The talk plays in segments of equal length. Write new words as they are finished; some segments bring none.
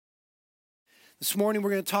This morning we're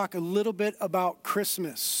going to talk a little bit about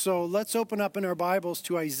Christmas. So let's open up in our Bibles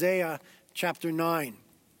to Isaiah chapter 9.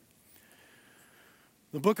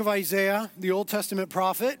 The book of Isaiah, the Old Testament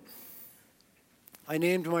prophet. I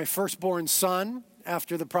named my firstborn son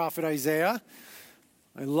after the prophet Isaiah.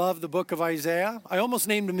 I love the book of Isaiah. I almost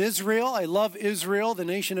named him Israel. I love Israel, the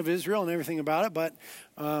nation of Israel, and everything about it, but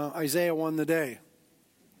Isaiah won the day.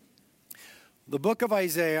 The book of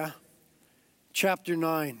Isaiah, chapter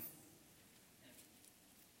 9.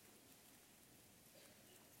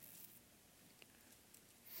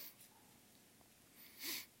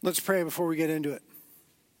 Let's pray before we get into it.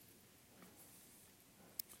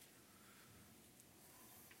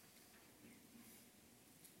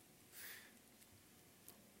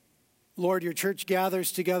 Lord, your church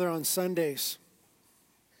gathers together on Sundays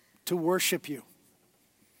to worship you.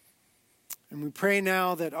 And we pray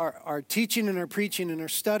now that our teaching and our preaching and our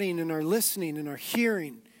studying and our listening and our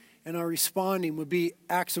hearing and our responding would be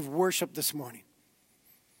acts of worship this morning.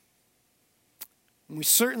 And we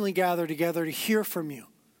certainly gather together to hear from you.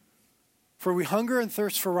 For we hunger and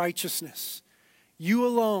thirst for righteousness. You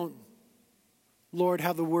alone, Lord,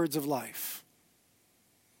 have the words of life.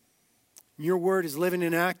 Your word is living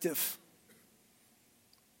and active.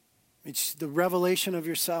 It's the revelation of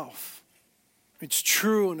yourself. It's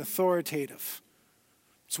true and authoritative.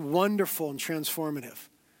 It's wonderful and transformative.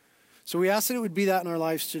 So we ask that it would be that in our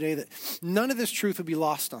lives today, that none of this truth would be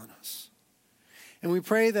lost on us. And we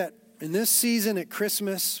pray that in this season at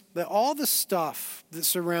Christmas, that all the stuff that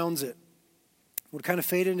surrounds it would kind of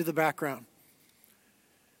fade into the background.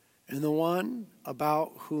 And the one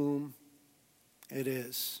about whom it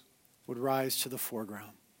is would rise to the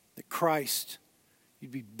foreground. That Christ,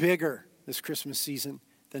 you'd be bigger this Christmas season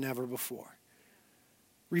than ever before.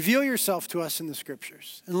 Reveal yourself to us in the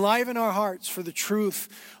scriptures. Enliven our hearts for the truth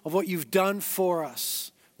of what you've done for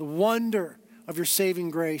us. The wonder of your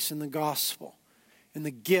saving grace in the gospel. And the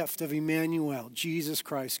gift of Emmanuel, Jesus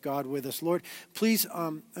Christ, God with us. Lord, please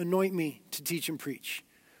anoint me to teach and preach.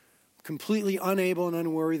 I'm completely unable and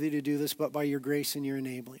unworthy to do this, but by your grace and your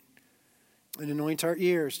enabling. And anoint our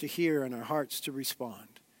ears to hear and our hearts to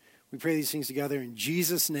respond. We pray these things together in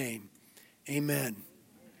Jesus' name. Amen.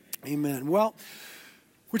 Amen. Well,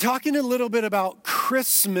 we're talking a little bit about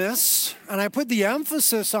Christmas, and I put the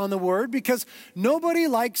emphasis on the word because nobody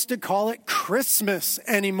likes to call it Christmas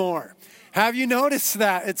anymore. Have you noticed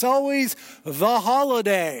that? It's always the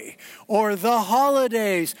holiday or the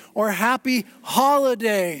holidays or happy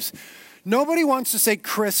holidays. Nobody wants to say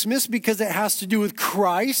Christmas because it has to do with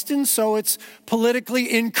Christ, and so it's politically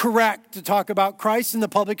incorrect to talk about Christ in the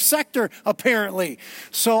public sector, apparently.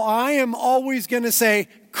 So I am always going to say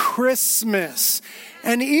Christmas.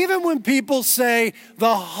 And even when people say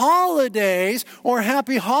the holidays or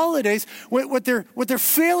happy holidays, what they're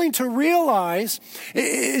failing to realize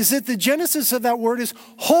is that the genesis of that word is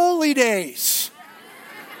holy days.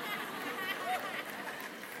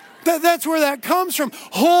 That's where that comes from.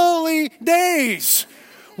 Holy days.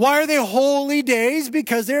 Why are they holy days?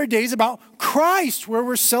 Because they're days about Christ, where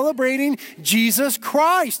we're celebrating Jesus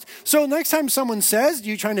Christ. So next time someone says,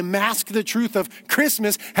 you're trying to mask the truth of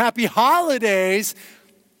Christmas, happy holidays,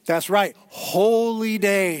 that's right, holy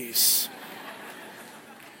days.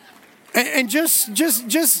 and just,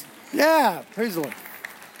 yeah, praise the Lord.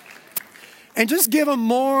 And just give them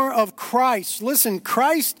more of Christ. Listen,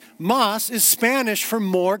 Christ, mas, is Spanish for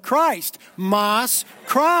more Christ. Mas,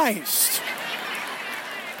 Christ.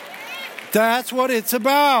 That's what it's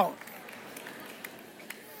about.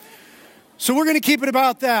 So we're going to keep it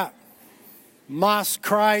about that. Mas,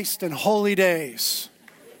 Christ, and holy days.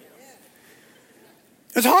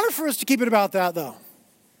 It's hard for us to keep it about that, though,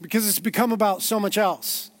 because it's become about so much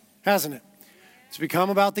else, hasn't it? It's become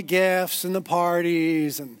about the gifts and the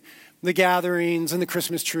parties and the gatherings and the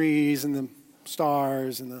Christmas trees and the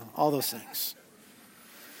stars and all those things.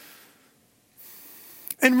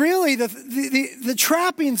 And really, the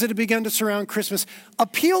trappings that have begun to surround Christmas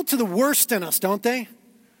appeal to the worst in us, don't they?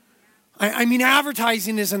 I mean,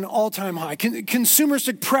 advertising is an all-time high.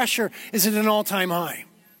 Consumeristic pressure is at an all-time high.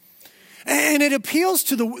 And it appeals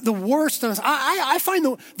to the worst in us. I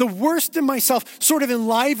find the worst in myself sort of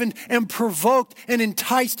enlivened and provoked and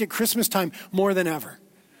enticed at Christmas time more than ever.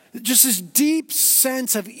 Just this deep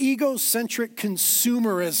sense of egocentric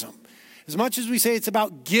consumerism. As much as we say it's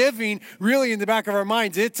about giving, really in the back of our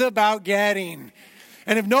minds, it's about getting.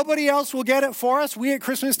 And if nobody else will get it for us, we at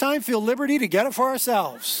Christmas time feel liberty to get it for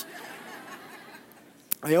ourselves.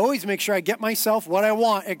 I always make sure I get myself what I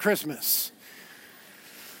want at Christmas.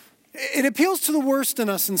 It appeals to the worst in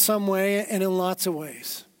us in some way and in lots of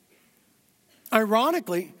ways.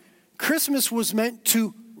 Ironically, Christmas was meant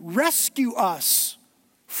to rescue us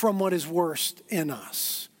from what is worst in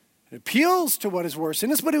us. It appeals to what is worse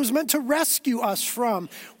in us, but it was meant to rescue us from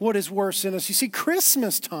what is worse in us. You see,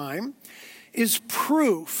 Christmas time is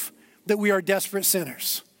proof that we are desperate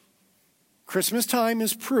sinners. Christmas time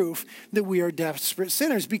is proof that we are desperate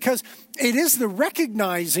sinners because it is the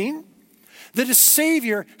recognizing that a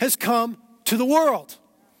Savior has come to the world.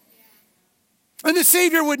 And the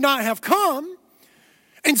Savior would not have come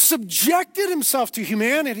and subjected himself to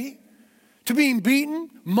humanity, to being beaten,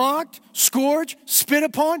 mocked, scourged, spit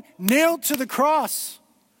upon, nailed to the cross,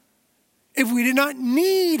 if we did not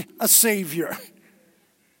need a Savior.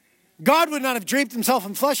 God would not have draped himself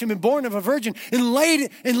in flesh and been born of a virgin and laid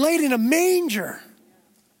in a manger,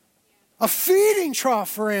 a feeding trough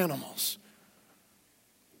for animals,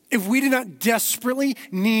 if we did not desperately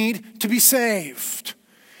need to be saved.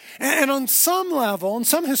 And on some level, in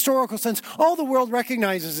some historical sense, all the world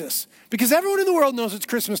recognizes this because everyone in the world knows it's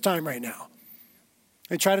Christmas time right now.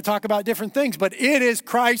 They try to talk about different things, but it is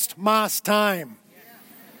Christmas time.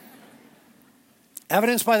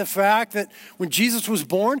 Evidenced by the fact that when Jesus was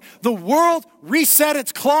born, the world reset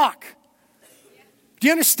its clock. Do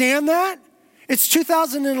you understand that? It's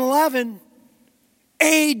 2011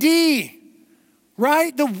 AD,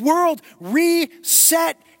 right? The world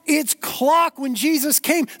reset its clock when Jesus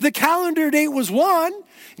came. The calendar date was one.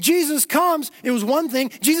 Jesus comes, it was one thing.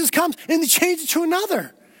 Jesus comes and they changed it to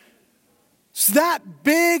another. It's that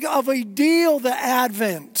big of a deal, the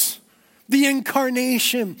Advent. The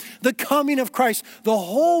incarnation, the coming of Christ, the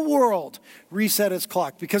whole world reset its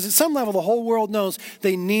clock because at some level the whole world knows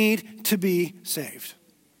they need to be saved.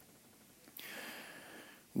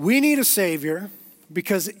 We need a Savior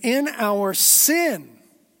because in our sin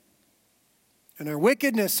and our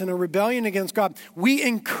wickedness and our rebellion against God, we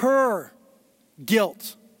incur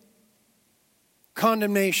guilt,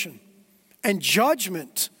 condemnation, and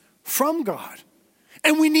judgment from God.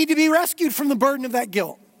 And we need to be rescued from the burden of that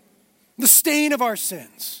guilt. The stain of our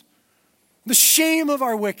sins, the shame of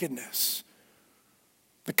our wickedness,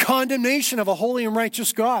 the condemnation of a holy and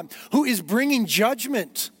righteous God who is bringing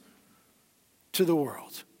judgment to the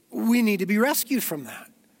world. We need to be rescued from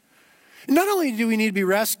that. And not only do we need to be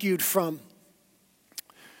rescued from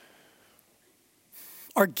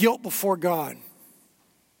our guilt before God,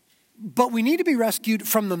 but we need to be rescued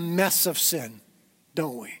from the mess of sin,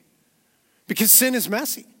 don't we? Because sin is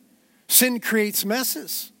messy. Sin creates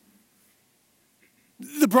messes.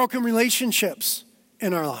 The broken relationships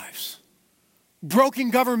in our lives, broken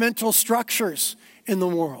governmental structures in the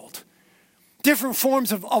world, different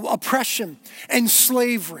forms of oppression and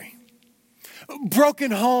slavery, broken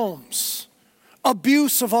homes,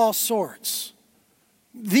 abuse of all sorts.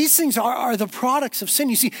 These things are the products of sin.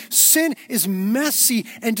 You see, sin is messy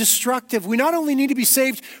and destructive. We not only need to be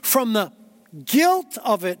saved from the guilt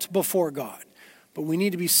of it before God, but we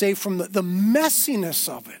need to be saved from the messiness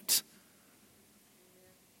of it.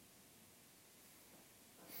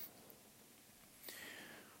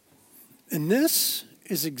 And this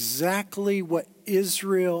is exactly what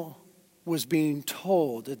Israel was being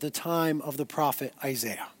told at the time of the prophet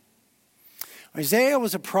Isaiah. Isaiah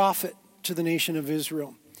was a prophet to the nation of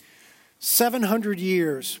Israel 700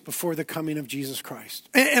 years before the coming of Jesus Christ.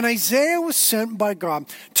 And Isaiah was sent by God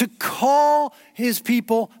to call his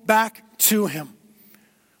people back to him.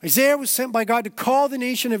 Isaiah was sent by God to call the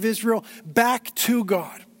nation of Israel back to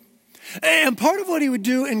God. And part of what he would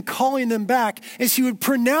do in calling them back is he would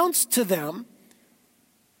pronounce to them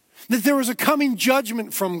that there was a coming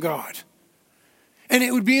judgment from God. And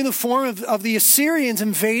it would be in the form of the Assyrians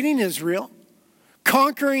invading Israel,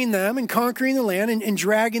 conquering them and conquering the land and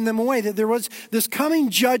dragging them away. That there was this coming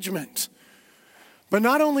judgment. But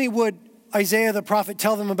not only would Isaiah the prophet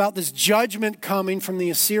tell them about this judgment coming from the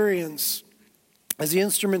Assyrians as the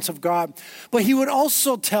instruments of God, but he would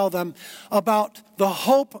also tell them about the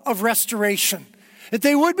hope of restoration, that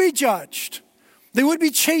they would be judged, they would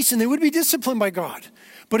be chastened, they would be disciplined by God.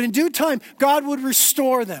 But in due time, God would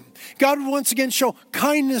restore them. God would once again show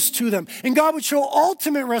kindness to them. And God would show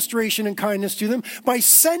ultimate restoration and kindness to them by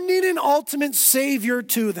sending an ultimate Savior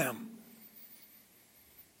to them.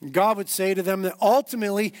 And God would say to them that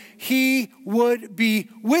ultimately he would be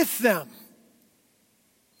with them.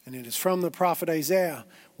 And it is from the prophet Isaiah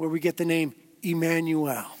where we get the name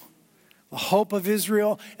Emmanuel, the hope of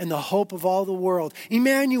Israel and the hope of all the world.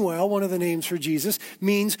 Emmanuel, one of the names for Jesus,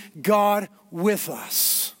 means God with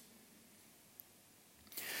us.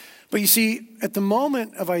 But you see, at the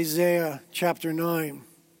moment of Isaiah chapter 9,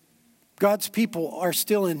 God's people are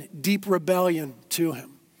still in deep rebellion to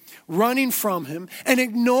him, running from him and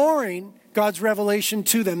ignoring God's revelation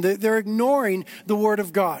to them. They're ignoring the word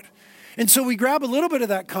of God. And so we grab a little bit of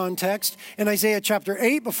that context in Isaiah chapter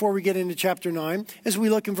 8 before we get into chapter 9 as we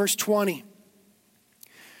look in verse 20.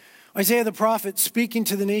 Isaiah the prophet, speaking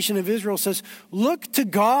to the nation of Israel, says, look to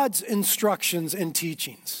God's instructions and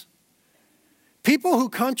teachings. People who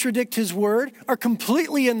contradict his word are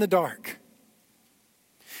completely in the dark.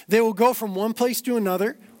 They will go from one place to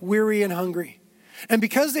another, weary and hungry. And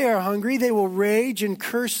because they are hungry, they will rage and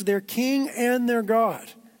curse their king and their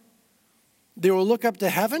God. They will look up to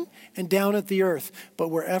heaven and down at the earth. But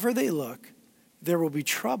wherever they look, there will be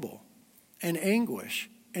trouble and anguish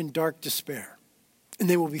and dark despair. And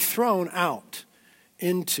they will be thrown out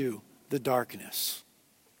into the darkness.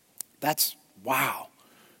 That's wow.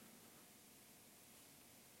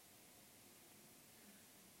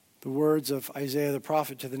 The words of Isaiah the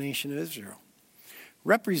prophet to the nation of Israel.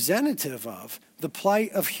 Representative of the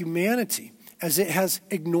plight of humanity as it has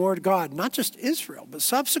ignored God. Not just Israel, but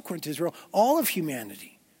subsequent to Israel, all of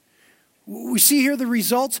humanity. We see here the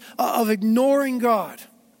results of ignoring God.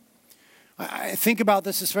 I think about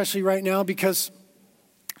this especially right now because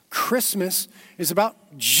Christmas is about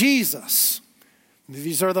Jesus.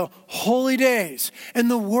 These are the holy days.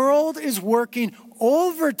 And the world is working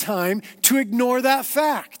overtime to ignore that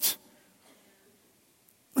fact.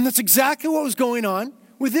 And that's exactly what was going on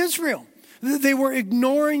with Israel. They were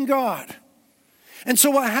ignoring God. And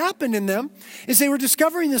so what happened in them is they were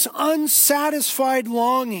discovering this unsatisfied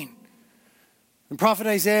longing. And prophet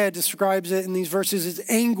Isaiah describes it in these verses as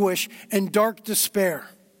anguish and dark despair.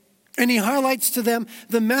 And he highlights to them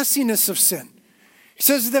the messiness of sin. He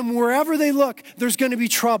says to them, wherever they look, there's going to be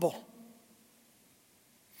trouble.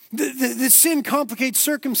 The sin complicates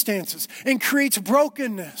circumstances and creates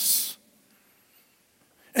brokenness.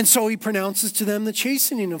 And so he pronounces to them the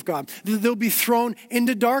chastening of God. They'll be thrown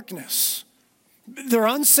into darkness. They're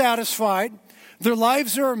unsatisfied. Their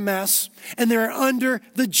lives are a mess. And they're under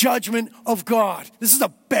the judgment of God. This is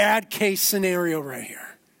a bad case scenario right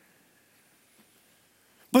here.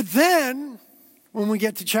 But then, when we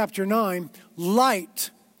get to chapter 9,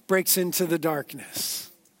 light breaks into the darkness.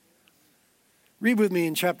 Read with me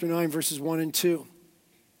in chapter 9, verses 1 and 2.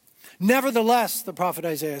 Nevertheless, the prophet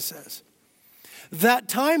Isaiah says, that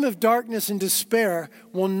time of darkness and despair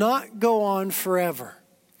will not go on forever.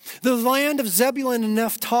 The land of Zebulun and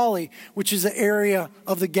Naphtali, which is the area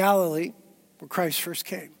of the Galilee where Christ first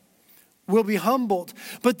came, will be humbled.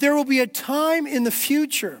 But there will be a time in the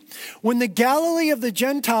future when the Galilee of the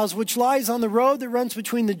Gentiles, which lies on the road that runs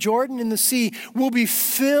between the Jordan and the sea, will be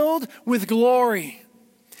filled with glory.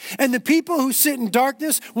 And the people who sit in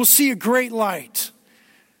darkness will see a great light.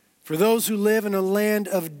 For those who live in a land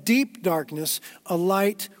of deep darkness, a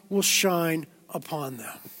light will shine upon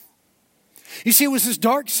them. You see, it was this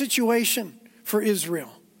dark situation for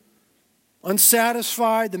Israel.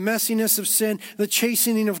 Unsatisfied, the messiness of sin, the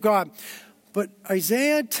chastening of God. But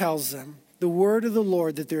Isaiah tells them the word of the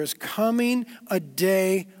Lord that there is coming a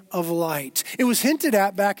day of light. It was hinted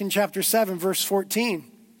at back in chapter 7, verse 14.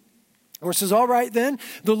 Where it says, all right then,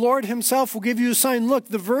 the Lord himself will give you a sign. Look,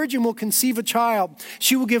 the virgin will conceive a child.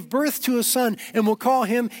 She will give birth to a son and will call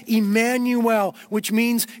him Emmanuel, which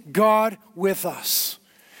means God with us.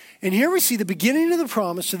 And here we see the beginning of the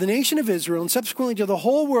promise to the nation of Israel and subsequently to the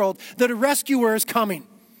whole world that a rescuer is coming.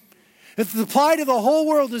 If the plight of the whole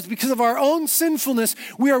world is because of our own sinfulness,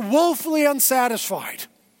 we are woefully unsatisfied.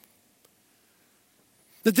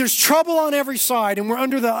 That there's trouble on every side and we're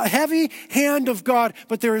under the heavy hand of God,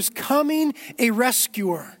 but there is coming a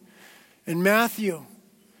rescuer. And Matthew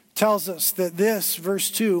tells us that this,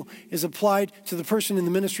 verse 2, is applied to the person in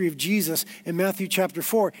the ministry of Jesus in Matthew chapter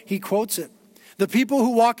 4. He quotes it. The people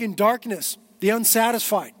who walk in darkness, the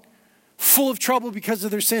unsatisfied, full of trouble because of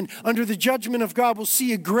their sin, under the judgment of God will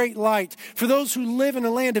see a great light. For those who live in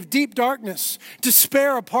a land of deep darkness,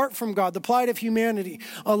 despair apart from God, the plight of humanity,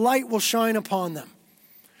 a light will shine upon them.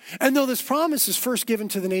 And though this promise is first given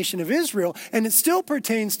to the nation of Israel, and it still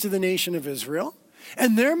pertains to the nation of Israel,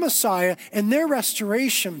 and their Messiah and their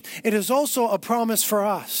restoration, it is also a promise for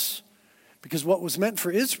us. Because what was meant for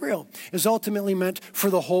Israel is ultimately meant for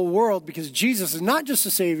the whole world, because Jesus is not just the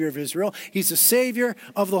Savior of Israel, he's the Savior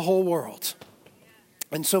of the whole world.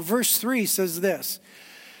 And so verse 3 says this,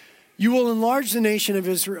 you will enlarge the nation of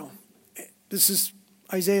Israel. This is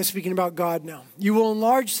Isaiah speaking about God now. You will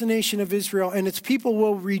enlarge the nation of Israel, and its people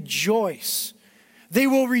will rejoice. They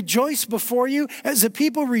will rejoice before you as the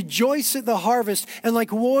people rejoice at the harvest and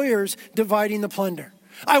like warriors dividing the plunder.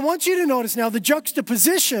 I want you to notice now the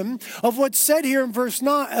juxtaposition of what's said here in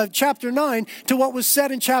chapter 9 to what was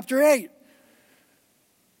said in chapter 8.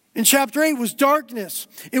 In chapter 8 was darkness.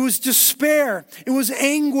 It was despair. It was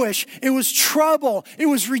anguish. It was trouble. It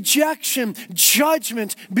was rejection,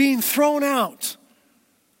 judgment, being thrown out.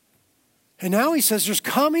 And now he says there's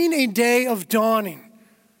coming a day of dawning.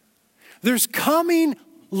 There's coming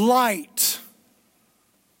light.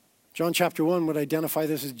 John chapter 1 would identify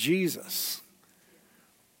this as Jesus.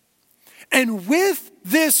 And with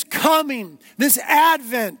this coming, this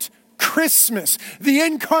Advent, Christmas, the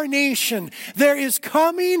incarnation, there is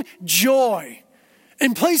coming joy.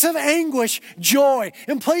 In place of anguish, joy.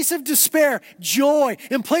 In place of despair, joy.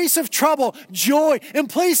 In place of trouble, joy. In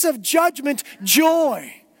place of judgment,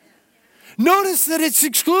 joy. Notice that it's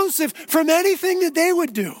exclusive from anything that they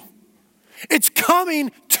would do. It's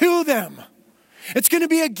coming to them. It's going to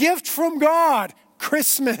be a gift from God,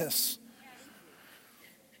 Christmas.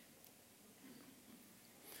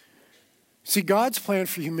 See, God's plan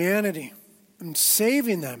for humanity and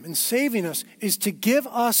saving them and saving us is to give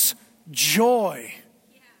us joy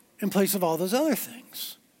in place of all those other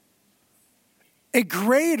things. A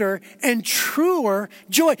greater and truer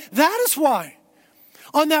joy. That is why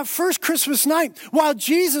on that first Christmas night, while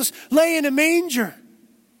Jesus lay in a manger,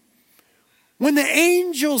 when the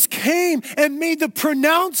angels came and made the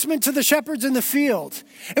pronouncement to the shepherds in the field,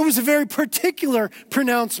 it was a very particular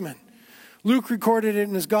pronouncement. Luke recorded it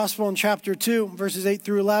in his gospel in chapter 2, verses 8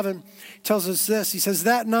 through 11. He tells us this. He says,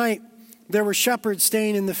 that night there were shepherds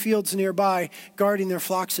staying in the fields nearby, guarding their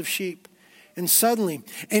flocks of sheep. And suddenly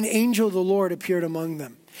an angel of the Lord appeared among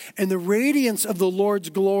them, and the radiance of the Lord's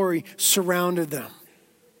glory surrounded them.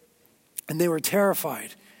 And they were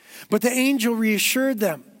terrified. But the angel reassured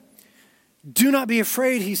them. Do not be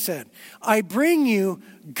afraid, he said. I bring you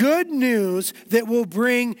good news that will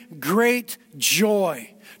bring great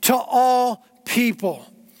joy to all people.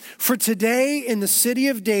 For today in the city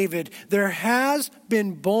of David, there has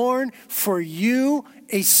been born for you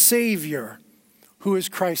a Savior who is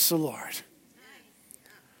Christ the Lord.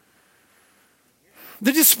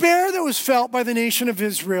 The despair that was felt by the nation of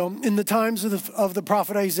Israel in the times of the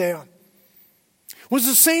prophet Isaiah was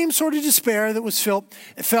the same sort of despair that was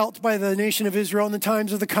felt by the nation of Israel in the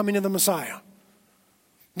times of the coming of the Messiah.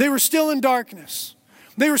 They were still in darkness.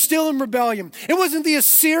 They were still in rebellion. It wasn't the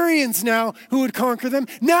Assyrians now who would conquer them.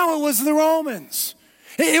 Now it was the Romans.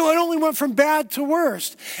 It only went from bad to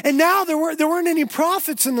worst. And now there weren't any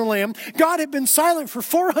prophets in the land. God had been silent for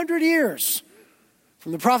 400 years.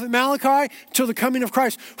 From the prophet Malachi till the coming of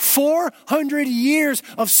Christ. 400 years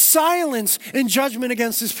of silence and judgment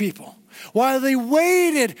against his people. While they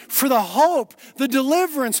waited for the hope, the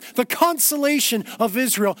deliverance, the consolation of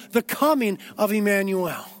Israel, the coming of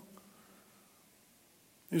Emmanuel.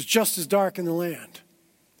 It was just as dark in the land.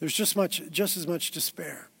 There's just as much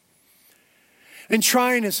despair. And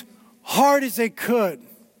trying as hard as they could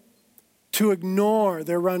to ignore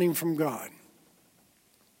their running from God.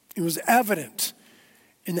 It was evident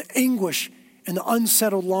in the anguish and the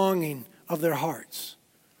unsettled longing of their hearts.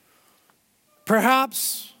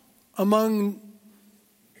 Perhaps among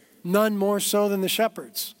none more so than the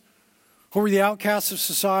shepherds, who were the outcasts of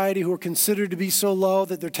society, who were considered to be so low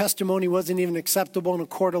that their testimony wasn't even acceptable in a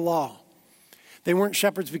court of law. They weren't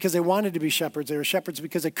shepherds because they wanted to be shepherds. They were shepherds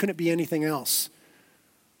because they couldn't be anything else.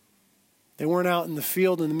 They weren't out in the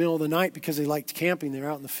field in the middle of the night because they liked camping. They were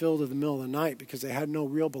out in the field in the middle of the night because they had no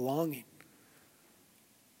real belonging.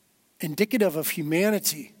 Indicative of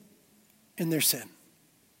humanity in their sin.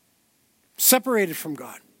 Separated from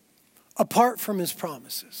God. Apart from his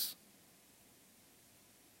promises.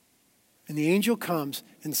 And the angel comes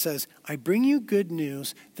and says, I bring you good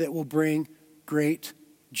news that will bring great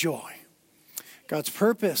joy. God's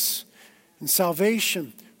purpose and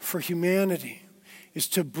salvation for humanity is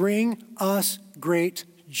to bring us great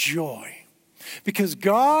joy. Because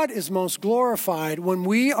God is most glorified when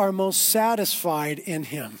we are most satisfied in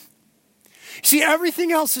him. See,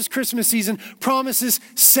 everything else this Christmas season promises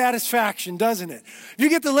satisfaction, doesn't it? If you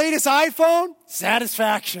get the latest iPhone,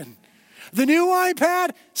 satisfaction. The new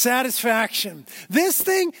iPad, satisfaction. This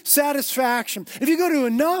thing, satisfaction. If you go to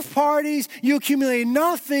enough parties, you accumulate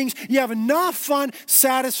enough things, you have enough fun,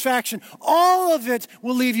 satisfaction. All of it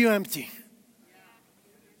will leave you empty.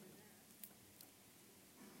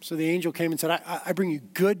 So the angel came and said, I bring you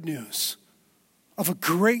good news of a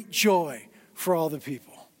great joy for all the people.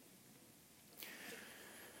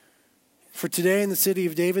 For today in the city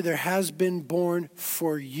of David, there has been born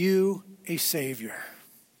for you a Savior.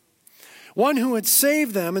 One who would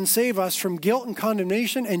save them and save us from guilt and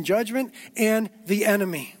condemnation and judgment and the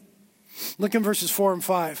enemy. Look in verses 4 and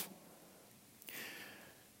 5.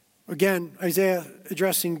 Again, Isaiah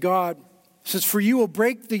addressing God says, for you will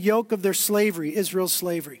break the yoke of their slavery, Israel's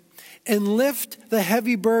slavery, and lift the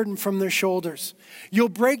heavy burden from their shoulders. You'll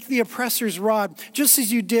break the oppressor's rod, just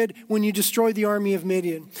as you did when you destroyed the army of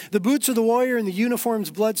Midian. The boots of the warrior and the uniforms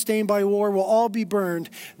bloodstained by war will all be burned.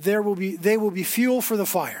 They will be fuel for the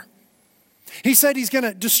fire. He said he's going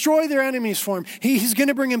to destroy their enemies for him. He's going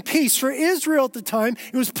to bring in peace. For Israel at the time,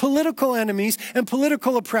 it was political enemies and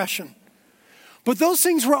political oppression. But those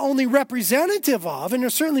things were only representative of, and are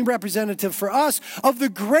certainly representative for us, of the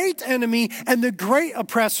great enemy and the great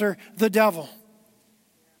oppressor, the devil.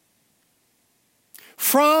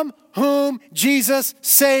 From whom Jesus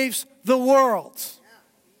saves the world.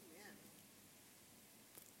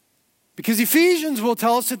 Because Ephesians will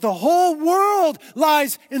tell us that the whole world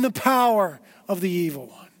lies in the power of the evil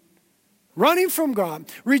one. Running from God,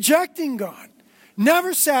 rejecting God,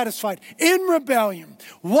 never satisfied, in rebellion,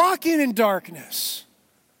 walking in darkness.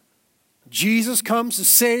 Jesus comes to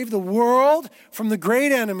save the world from the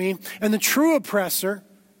great enemy and the true oppressor,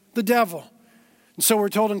 the devil. And so we're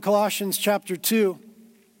told in Colossians chapter 2,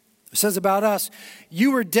 it says about us,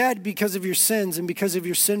 you were dead because of your sins and because of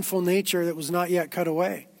your sinful nature that was not yet cut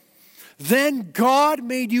away. Then God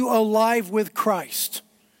made you alive with Christ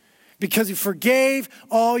because he forgave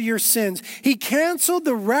all your sins. He canceled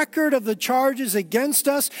the record of the charges against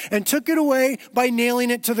us and took it away by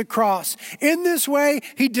nailing it to the cross. In this way,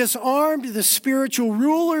 he disarmed the spiritual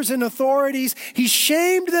rulers and authorities. He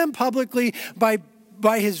shamed them publicly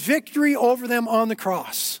by his victory over them on the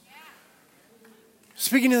cross.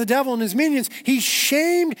 Speaking of the devil and his minions, he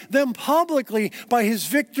shamed them publicly by his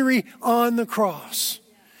victory on the cross.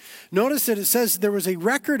 Notice that it says there was a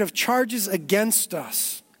record of charges against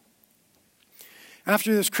us.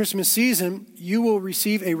 After this Christmas season, you will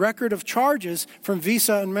receive a record of charges from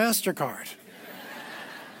Visa and MasterCard.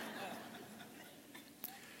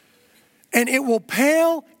 And it will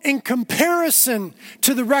pale in comparison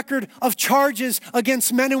to the record of charges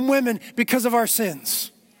against men and women because of our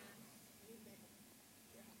sins.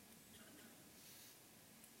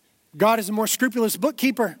 God is a more scrupulous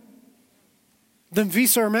bookkeeper than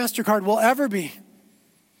Visa or MasterCard will ever be.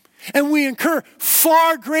 And we incur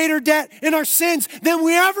far greater debt in our sins than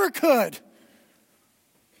we ever could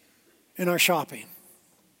in our shopping.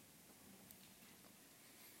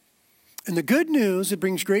 And the good news that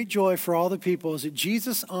brings great joy for all the people is that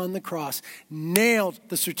Jesus on the cross nailed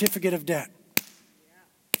the certificate of debt.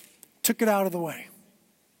 Took it out of the way.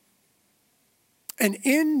 And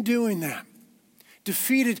in doing that,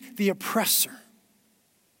 defeated the oppressor,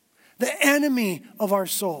 the enemy of our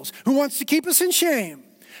souls, who wants to keep us in shame,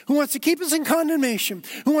 who wants to keep us in condemnation,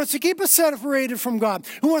 who wants to keep us separated from God,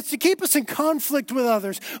 who wants to keep us in conflict with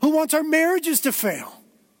others, who wants our marriages to fail,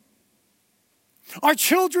 our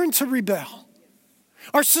children to rebel,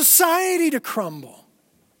 our society to crumble,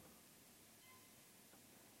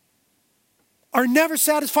 our never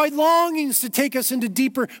satisfied longings to take us into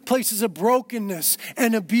deeper places of brokenness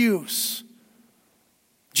and abuse.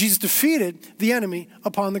 Jesus defeated the enemy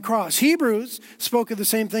upon the cross. Hebrews spoke of the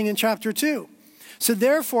same thing in chapter 2. So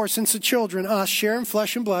therefore, since the children, us, share in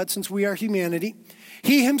flesh and blood, since we are humanity,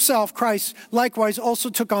 he himself, Christ, likewise also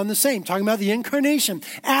took on the same. Talking about the incarnation,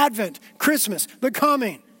 Advent, Christmas, the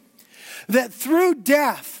coming. That through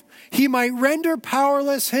death, he might render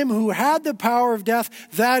powerless him who had the power of death,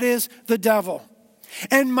 that is, the devil.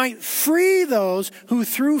 And might free those who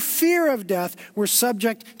through fear of death were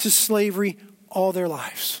subject to slavery all their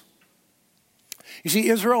lives. You see,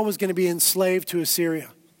 Israel was going to be enslaved to Assyria.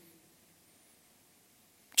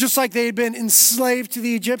 Just like they had been enslaved to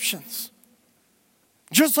the Egyptians.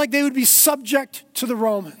 Just like they would be subject to the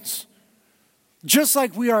Romans. Just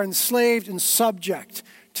like we are enslaved and subject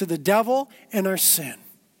to the devil and our sin.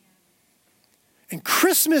 And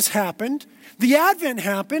Christmas happened. The Advent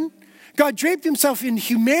happened. God draped himself in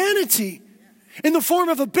humanity in the form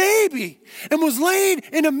of a baby and was laid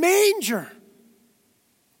in a manger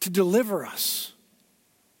to deliver us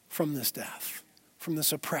from this death, from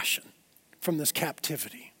this oppression, from this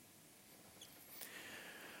captivity.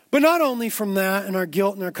 But not only from that and our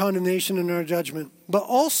guilt and our condemnation and our judgment, but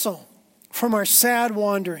also from our sad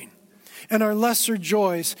wandering and our lesser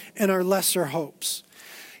joys and our lesser hopes.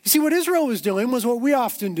 You see, what Israel was doing was what we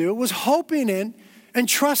often do, was hoping in and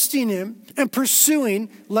trusting in and pursuing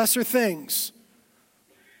lesser things.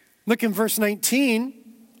 Look in verse 19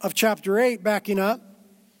 of chapter 8, backing up.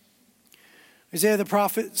 Isaiah the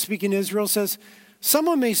prophet, speaking to Israel, says,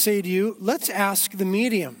 someone may say to you, let's ask the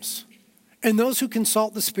mediums and those who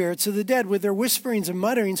consult the spirits of the dead. With their whisperings and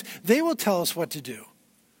mutterings, they will tell us what to do.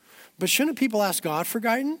 But shouldn't people ask God for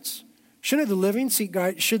guidance? Should the living seek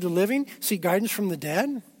guidance from the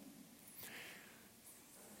dead?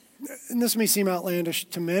 and this may seem outlandish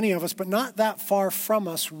to many of us, but not that far from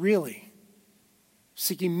us really,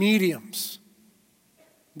 seeking mediums,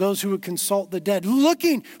 those who would consult the dead,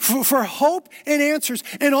 looking for hope and answers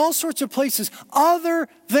in all sorts of places other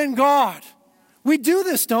than God. We do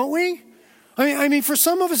this, don't we? I mean, for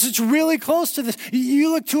some of us, it's really close to this.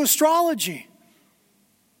 You look to astrology.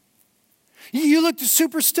 You look to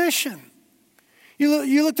superstition.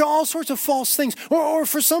 You look to all sorts of false things. Or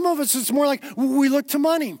for some of us, it's more like we look to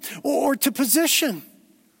money or to position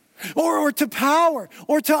or to power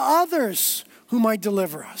or to others who might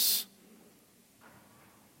deliver us.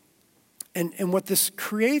 And what this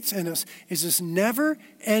creates in us is this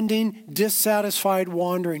never-ending, dissatisfied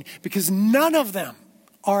wandering, because none of them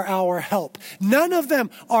are our help. None of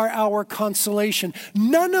them are our consolation.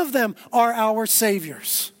 None of them are our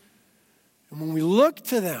saviors. And when we look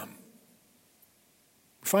to them,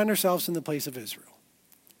 we find ourselves in the place of Israel,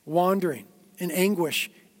 wandering in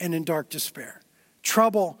anguish and in dark despair,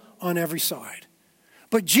 trouble on every side.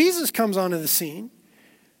 But Jesus comes onto the scene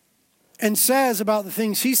and says about the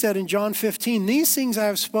things he said in John 15, "These things I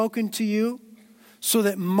have spoken to you so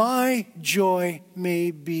that my joy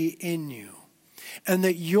may be in you and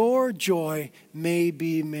that your joy may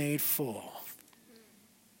be made full."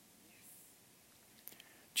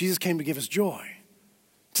 Jesus came to give us joy,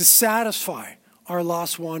 to satisfy our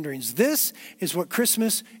lost wanderings. This is what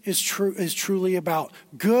Christmas is truly about.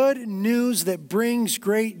 Good news that brings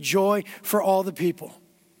great joy for all the people.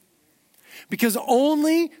 Because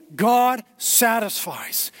only God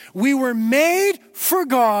satisfies. We were made for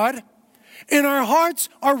God, and our hearts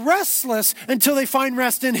are restless until they find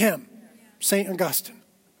rest in Him. St. Augustine.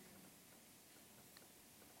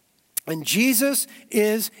 And Jesus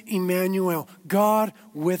is Emmanuel, God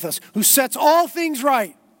with us, who sets all things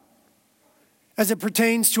right as it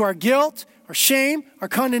pertains to our guilt, our shame, our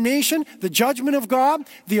condemnation, the judgment of God,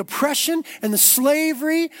 the oppression and the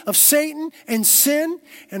slavery of Satan and sin,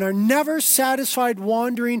 and our never satisfied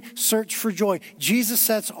wandering search for joy. Jesus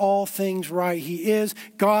sets all things right. He is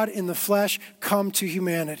God in the flesh come to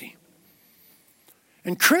humanity.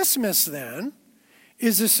 And Christmas then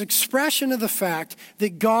is this expression of the fact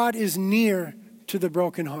that God is near to the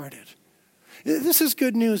brokenhearted. This is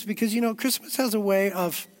good news because, Christmas has a way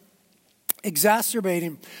of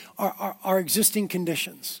exacerbating our existing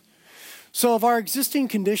conditions. So if our existing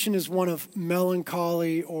condition is one of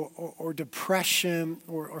melancholy or depression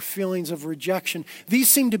or feelings of rejection, these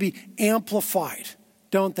seem to be amplified,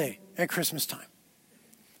 don't they, at Christmas time?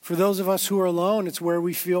 For those of us who are alone, it's where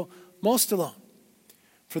we feel most alone.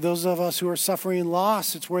 For those of us who are suffering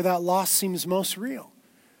loss, it's where that loss seems most real.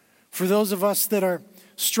 For those of us that are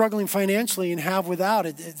struggling financially and have without,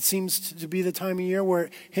 it seems to be the time of year where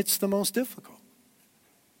it hits the most difficult.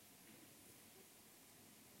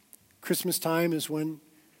 Christmas time is when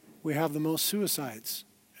we have the most suicides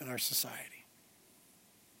in our society.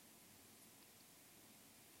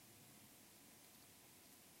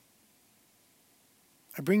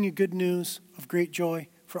 I bring you good news of great joy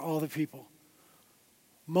for all the people,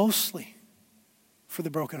 mostly for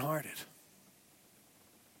the brokenhearted.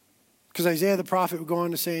 Because Isaiah the prophet would go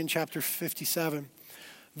on to say in chapter 57,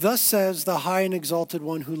 "Thus says the high and exalted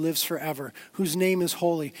one who lives forever, whose name is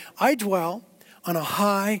holy. I dwell on a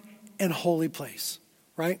high and holy place."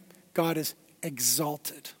 Right? God is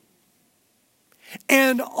exalted.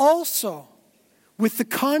 "And also with the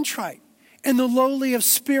contrite and the lowly of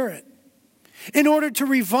spirit, in order to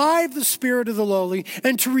revive the spirit of the lowly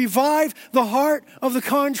and to revive the heart of the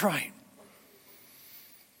contrite."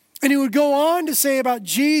 And he would go on to say about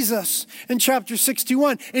Jesus in chapter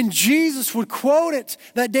 61, and Jesus would quote it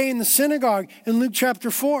that day in the synagogue in Luke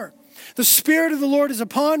chapter 4. "The Spirit of the Lord is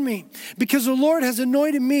upon me, because the Lord has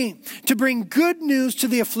anointed me to bring good news to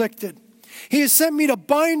the afflicted. He has sent me to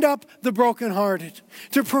bind up the brokenhearted,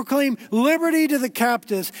 to proclaim liberty to the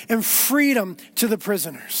captives and freedom to the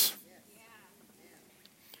prisoners."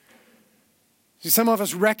 See, some of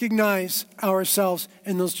us recognize ourselves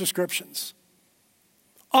in those descriptions.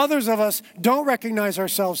 Others of us don't recognize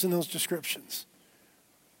ourselves in those descriptions.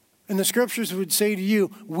 And the scriptures would say to you,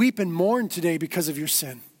 weep and mourn today because of your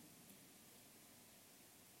sin.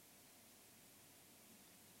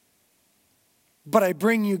 But I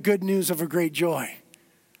bring you good news of a great joy.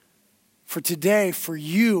 For today, for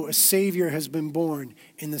you, a Savior has been born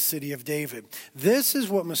in the city of David. This is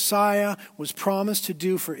what Messiah was promised to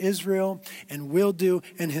do for Israel and will do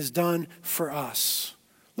and has done for us.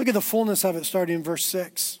 Look at the fullness of it starting in verse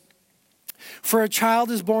 6. "For a child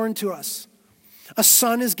is born to us, a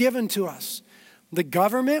son is given to us. The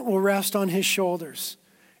government will rest on his shoulders,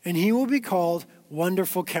 and he will be called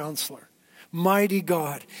Wonderful Counselor, Mighty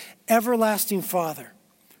God, Everlasting Father,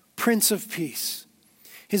 Prince of Peace.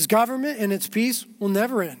 His government and its peace will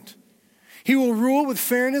never end. He will rule with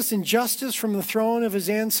fairness and justice from the throne of his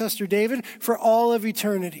ancestor David for all of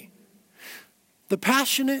eternity. The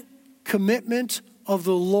passionate commitment of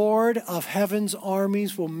the Lord of heaven's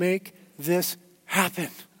armies will make this happen.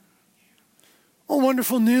 Oh,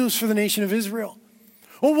 wonderful news for the nation of Israel.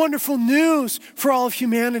 Oh, wonderful news for all of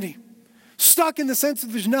humanity. Stuck in the sense that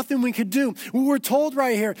there's nothing we could do. We're told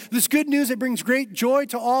right here, this good news that brings great joy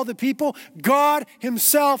to all the people, God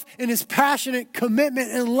himself in his passionate commitment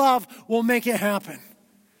and love will make it happen.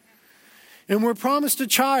 And we're promised a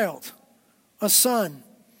child, a son,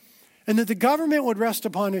 and that the government would rest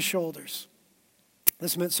upon his shoulders.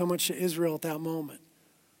 This meant so much to Israel at that moment.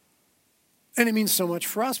 And it means so much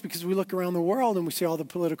for us because we look around the world and we see all the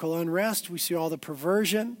political unrest, we see all the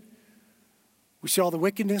perversion, we see all the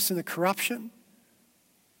wickedness and the corruption.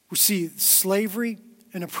 We see slavery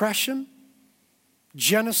and oppression,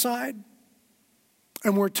 genocide.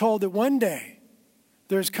 And we're told that one day,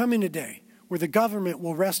 there's coming a day where the government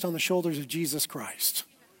will rest on the shoulders of Jesus Christ.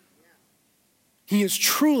 He is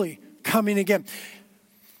truly coming again.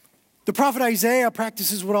 The prophet Isaiah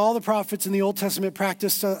practices what all the prophets in the Old Testament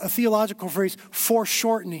practiced, a theological phrase,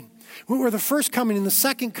 foreshortening. Where the first coming and the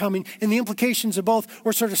second coming and the implications of both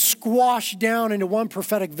were sort of squashed down into one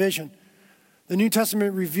prophetic vision. The New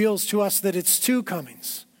Testament reveals to us that it's two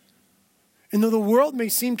comings. And though the world may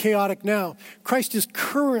seem chaotic now, Christ is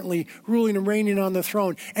currently ruling and reigning on the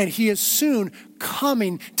throne, and he is soon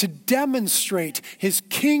coming to demonstrate his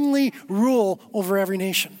kingly rule over every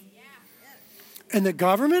nation. And the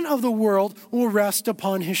government of the world will rest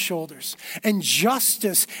upon his shoulders, and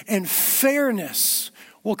justice and fairness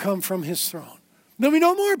will come from his throne. There'll be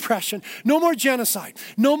no more oppression, no more genocide,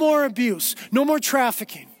 no more abuse, no more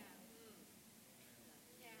trafficking.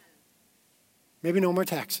 Maybe no more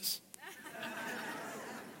taxes.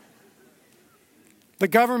 The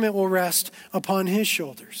government will rest upon his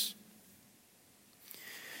shoulders.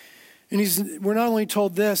 And we're not only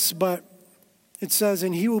told this, but it says,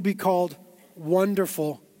 and he will be called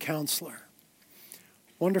Wonderful Counselor.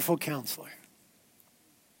 Wonderful Counselor.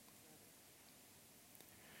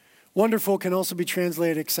 Wonderful can also be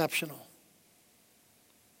translated exceptional.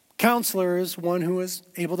 Counselor is one who is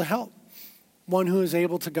able to help, one who is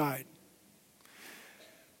able to guide.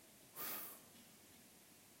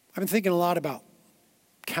 I've been thinking a lot about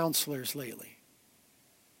counselors lately,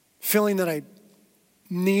 feeling that I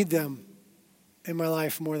need them in my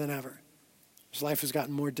life more than ever. As life has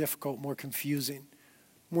gotten more difficult, more confusing,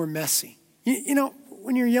 more messy. You know,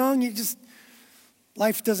 when you're young,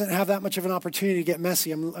 life doesn't have that much of an opportunity to get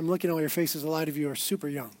messy. I'm looking at all your faces. A lot of you are super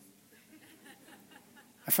young.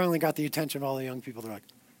 I finally got the attention of all the young people. They're like,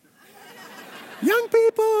 young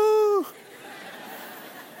people!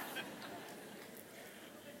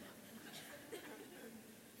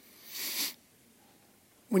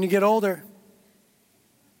 When you get older,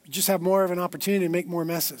 you just have more of an opportunity to make more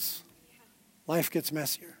messes. Life gets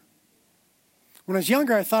messier. When I was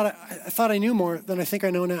younger, I thought I knew more than I think I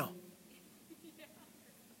know now.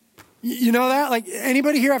 You know that? Like,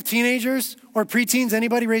 anybody here have teenagers or preteens?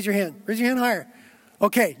 Anybody? Raise your hand. Raise your hand higher.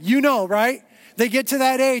 Okay, you know, right? They get to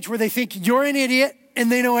that age where they think you're an idiot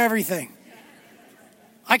and they know everything.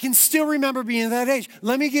 I can still remember being at that age.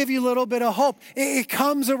 Let me give you a little bit of hope. It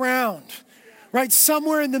comes around, right?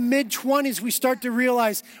 Somewhere in the mid-20s, we start to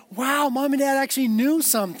realize, wow, mom and dad actually knew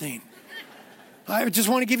something. I just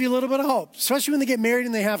want to give you a little bit of hope, especially when they get married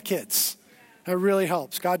and they have kids. That really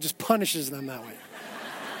helps. God just punishes them that way.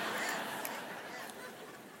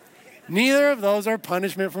 Neither of those are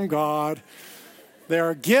punishment from God. They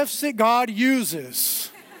are gifts that God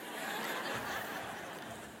uses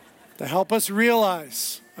to help us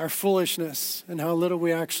realize our foolishness and how little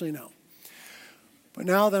we actually know. But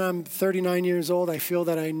now that I'm 39 years old, I feel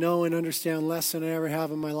that I know and understand less than I ever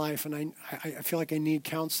have in my life, and I feel like I need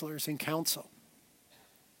counselors and counsel.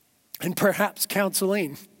 And perhaps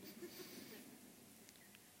counseling.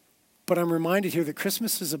 But I'm reminded here that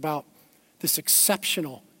Christmas is about this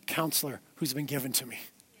exceptional counselor who's been given to me.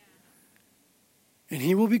 And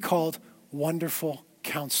he will be called Wonderful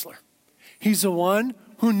Counselor. He's the one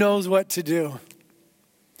who knows what to do.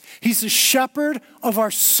 He's the shepherd of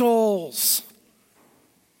our souls.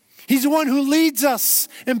 He's the one who leads us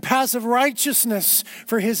in paths of righteousness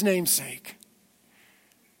for his name's sake.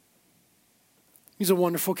 He's a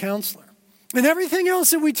wonderful counselor. And everything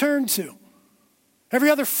else that we turn to,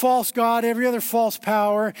 every other false god, every other false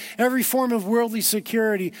power, every form of worldly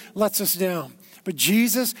security lets us down. But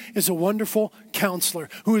Jesus is a wonderful counselor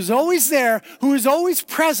who is always there, who is always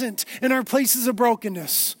present in our places of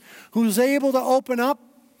brokenness, who is able to open up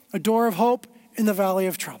a door of hope in the valley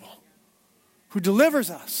of trouble. who delivers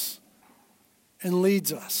us and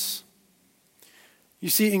leads us. You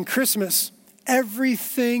see, in Christmas,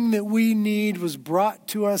 everything that we need was brought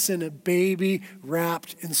to us in a baby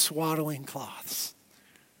wrapped in swaddling cloths.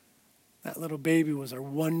 That little baby was our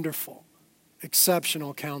wonderful,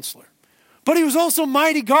 exceptional counselor. But he was also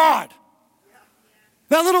mighty God.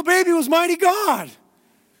 That little baby was mighty God.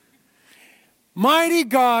 Mighty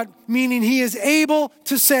God, meaning he is able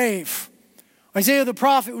to save. Isaiah the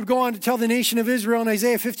prophet would go on to tell the nation of Israel in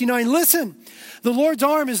Isaiah 59, listen, the Lord's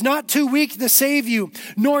arm is not too weak to save you,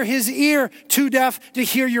 nor his ear too deaf to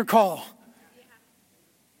hear your call.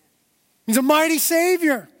 He's a mighty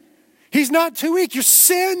Savior. He's not too weak. Your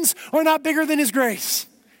sins are not bigger than his grace.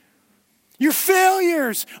 Your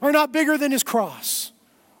failures are not bigger than his cross.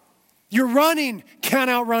 Your running can't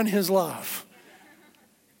outrun his love.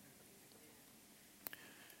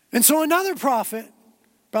 And so another prophet,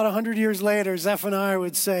 about 100 years later, Zephaniah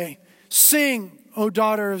would say, sing, O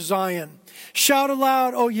daughter of Zion. Shout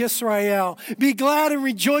aloud, O Yisrael. Be glad and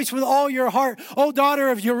rejoice with all your heart, O daughter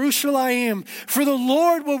of Jerusalem. For the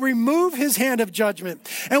Lord will remove his hand of judgment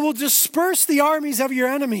and will disperse the armies of your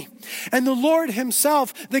enemy. And the Lord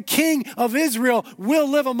himself, the King of Israel, will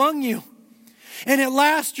live among you. And at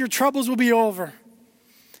last your troubles will be over,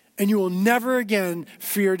 and you will never again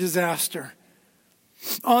fear disaster.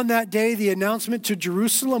 On that day, the announcement to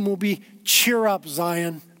Jerusalem will be, cheer up,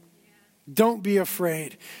 Zion. Don't be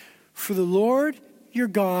afraid. For the Lord your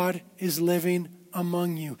God is living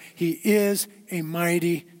among you. He is a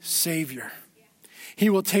mighty Savior. He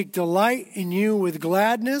will take delight in you with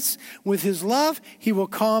gladness. With his love, he will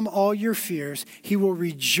calm all your fears. He will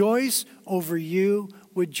rejoice over you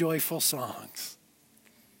with joyful songs.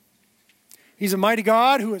 He's a mighty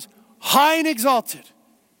God who is high and exalted,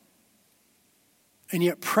 and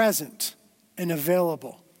yet present and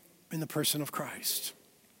available in the person of Christ.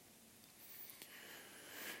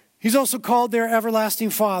 He's also called their everlasting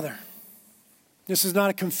Father. This is not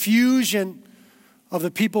a confusion of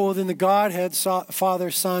the people within the Godhead,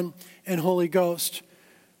 Father, Son, and Holy Ghost.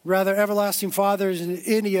 Rather, everlasting Father is an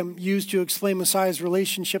idiom used to explain Messiah's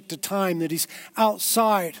relationship to time, that he's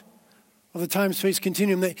outside of the time-space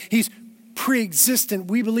continuum, that he's pre-existent.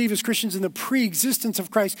 We believe as Christians in the pre-existence of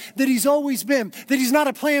Christ, that he's always been, that he's not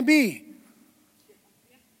a plan B.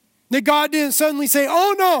 That God didn't suddenly say,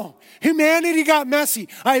 oh no, humanity got messy,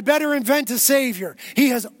 I better invent a Savior. He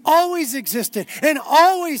has always existed and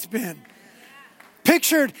always been.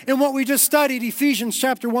 Pictured in what we just studied, Ephesians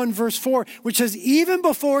chapter 1, verse 4, which says, even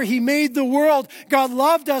before he made the world, God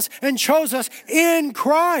loved us and chose us in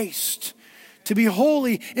Christ to be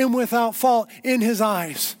holy and without fault in his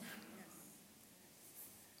eyes.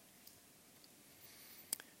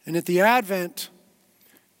 And at the Advent,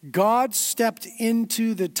 God stepped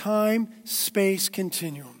into the time-space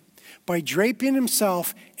continuum by draping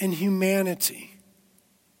himself in humanity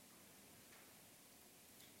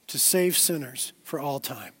to save sinners for all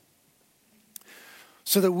time,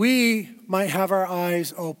 so that we might have our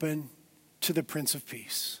eyes open to the Prince of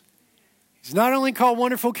Peace. He's not only called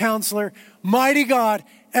Wonderful Counselor, Mighty God,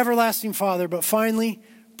 Everlasting Father, but finally,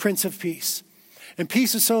 Prince of Peace. And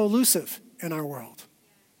peace is so elusive in our world.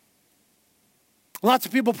 Lots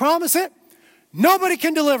of people promise it. Nobody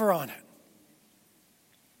can deliver on it.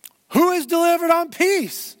 Who has delivered on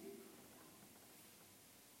peace?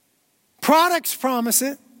 Products promise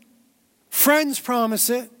it. Friends promise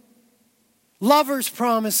it. Lovers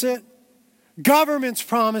promise it. Governments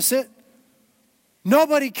promise it.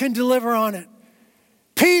 Nobody can deliver on it.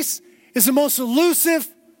 Peace is the most elusive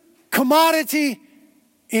commodity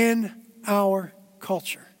in our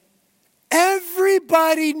culture.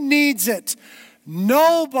 Everybody needs it.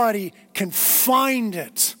 Nobody can find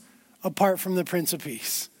it apart from the Prince of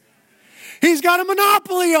Peace. He's got a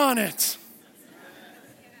monopoly on it.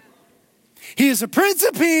 He is a Prince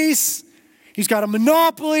of Peace. He's got a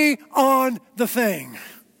monopoly on the thing.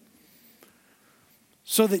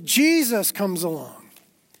 So that Jesus comes along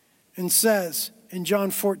and says in John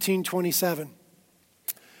 14:27,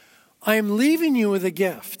 I am leaving you with a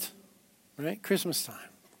gift. Right? Christmas time.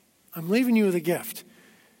 I'm leaving you with a gift.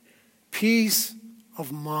 Peace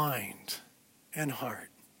of mind and heart.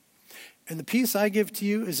 And the peace I give to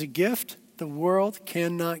you is a gift the world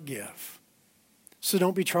cannot give. So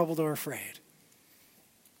don't be troubled or afraid.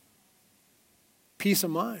 Peace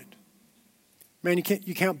of mind. Man, you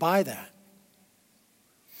can't buy that.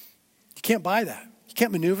 You can't buy that. You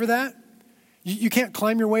can't maneuver that. You can't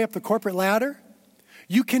climb your way up the corporate ladder.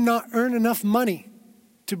 You cannot earn enough money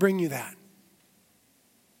to bring you that.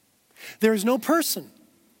 There is no person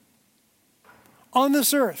on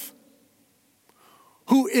this earth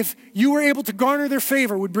who, if you were able to garner their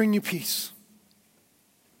favor, would bring you peace.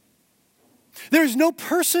 There is no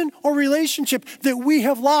person or relationship that we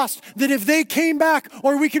have lost that if they came back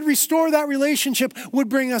or we could restore that relationship would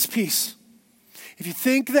bring us peace. If you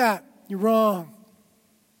think that, you're wrong.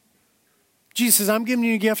 Jesus says, I'm giving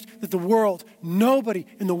you a gift that the world, nobody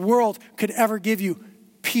in the world could ever give you,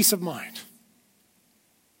 peace of mind.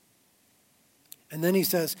 And then he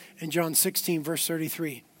says in John 16, verse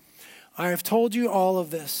 33, I have told you all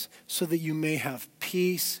of this so that you may have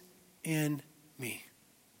peace in me.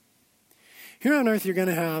 Here on earth, you're going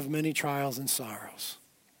to have many trials and sorrows.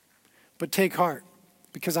 But take heart,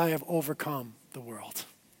 because I have overcome the world.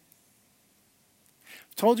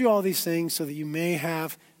 I've told you all these things so that you may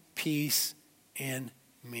have peace in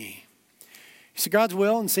me. You see, God's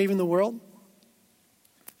will in saving the world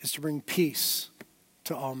is to bring peace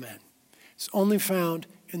to all men. It's only found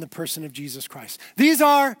in the person of Jesus Christ. These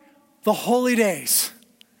are the holy days.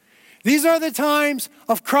 These are the times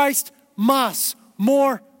of Christ mas,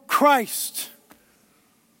 more Christ.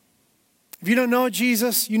 If you don't know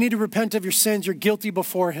Jesus, you need to repent of your sins. You're guilty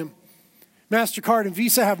before him. MasterCard and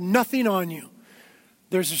Visa have nothing on you.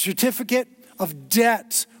 There's a certificate of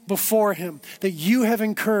debt before him that you have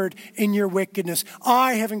incurred in your wickedness.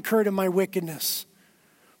 I have incurred in my wickedness.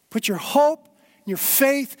 Put your hope, your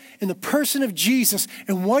faith in the person of Jesus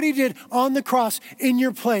and what he did on the cross in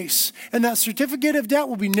your place. And that certificate of debt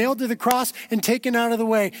will be nailed to the cross and taken out of the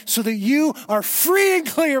way so that you are free and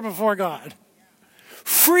clear before God.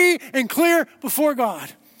 Free and clear before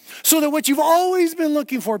God. So that what you've always been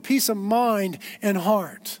looking for, peace of mind and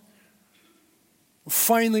heart, will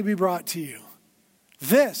finally be brought to you.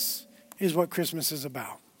 This is what Christmas is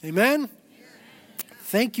about. Amen?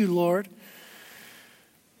 Thank you, Lord.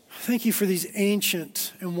 Thank you for these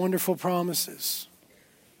ancient and wonderful promises.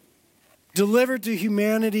 Delivered to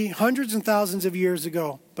humanity hundreds and thousands of years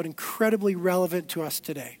ago, but incredibly relevant to us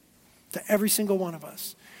today, to every single one of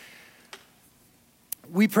us.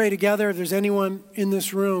 We pray together, if there's anyone in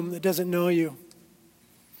this room that doesn't know you,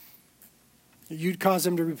 that you'd cause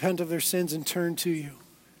them to repent of their sins and turn to you,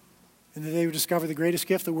 and that they would discover the greatest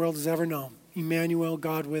gift the world has ever known, Emmanuel,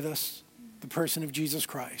 God with us, the person of Jesus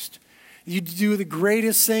Christ. You'd do the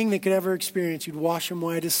greatest thing they could ever experience. You'd wash them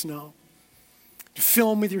white as snow. To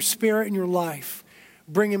fill them with your spirit and your life.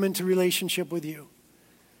 Bring them into relationship with you.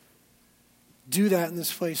 Do that in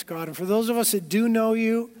this place, God. And for those of us that do know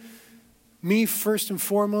you, me first and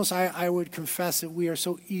foremost, I would confess that we are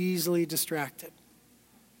so easily distracted.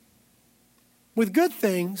 With good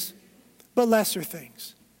things, but lesser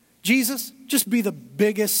things. Jesus, just be the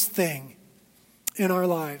biggest thing in our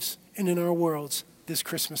lives and in our worlds this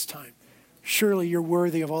Christmas time. Surely you're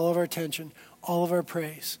worthy of all of our attention, all of our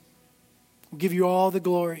praise. We'll give you all the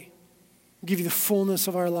glory. We'll give you the fullness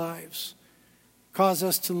of our lives. Cause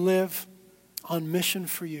us to live on mission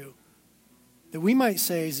for you. That we might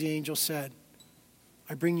say, as the angel said,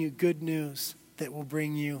 I bring you good news that will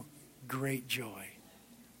bring you great joy.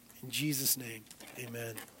 In Jesus' name,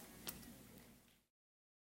 amen.